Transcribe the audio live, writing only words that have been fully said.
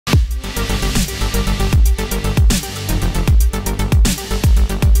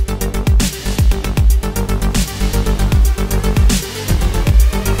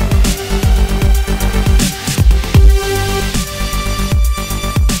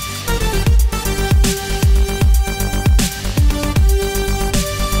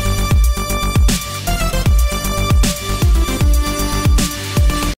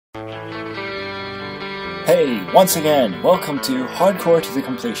Once again, welcome to Hardcore to the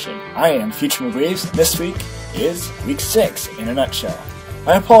Completion. I am Future McGreaves. This week is Week 6 in a nutshell.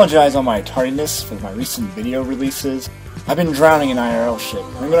 I apologize on my tardiness for my recent video releases. I've been drowning in IRL shit.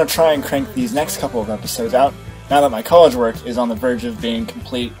 I'm going to try and crank these next couple of episodes out now that my college work is on the verge of being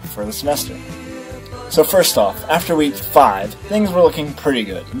complete for the semester. So first off, after Week 5, things were looking pretty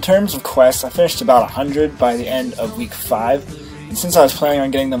good. In terms of quests, I finished about 100 by the end of Week 5. And since I was planning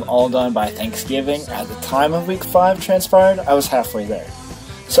on getting them all done by Thanksgiving, at the time of Week 5 transpired, I was halfway there.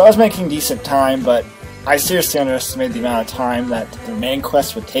 So I was making decent time, but I seriously underestimated the amount of time that the main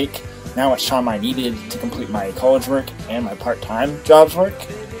quest would take, and how much time I needed to complete my college work and my part-time jobs work.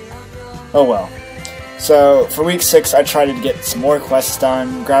 Oh well. So for Week 6, I tried to get some more quests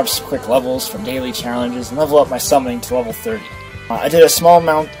done, grab some quick levels from daily challenges, and level up my summoning to level 30. I did a small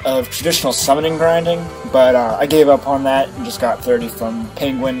amount of traditional summoning grinding, but I gave up on that and just got 30 from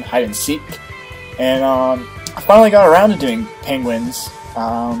Penguin Hide and Seek. And I finally got around to doing Penguins.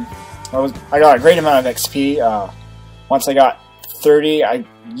 I got a great amount of XP. Once I got 30, I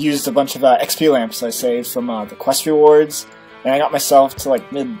used a bunch of XP lamps I saved from the quest rewards, and I got myself to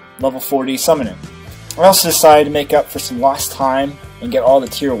like mid-level 40 summoning. I also decided to make up for some lost time and get all the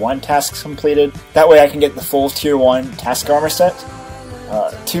Tier 1 tasks completed. That way I can get the full Tier 1 task armor set.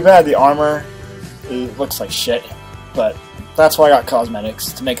 Too bad the armor, it looks like shit, but that's why I got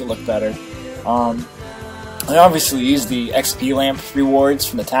cosmetics, to make it look better. I obviously used the XP lamp rewards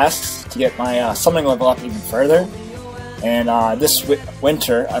from the tasks to get my summoning level up even further. And this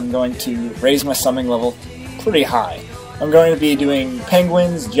winter I'm going to raise my summoning level pretty high. I'm going to be doing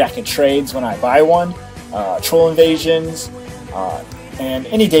penguins, jacket trades when I buy one, troll invasions, and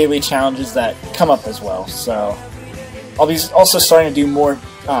any daily challenges that come up as well. So I'll be also starting to do more,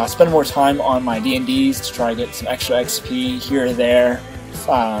 spend more time on my D&Ds to try to get some extra XP here or there,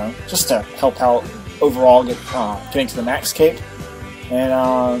 just to help out overall getting to the max cape. And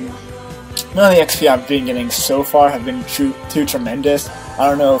none of the XP I've been getting so far have been too tremendous. I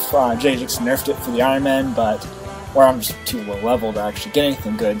don't know if JJX nerfed it for the Iron Man, or I'm just too low level to actually get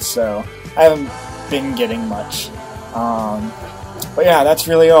anything good, so I haven't been getting much. But yeah, that's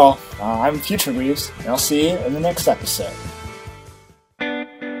really all. I'm Future Reeves, and I'll see you in the next episode.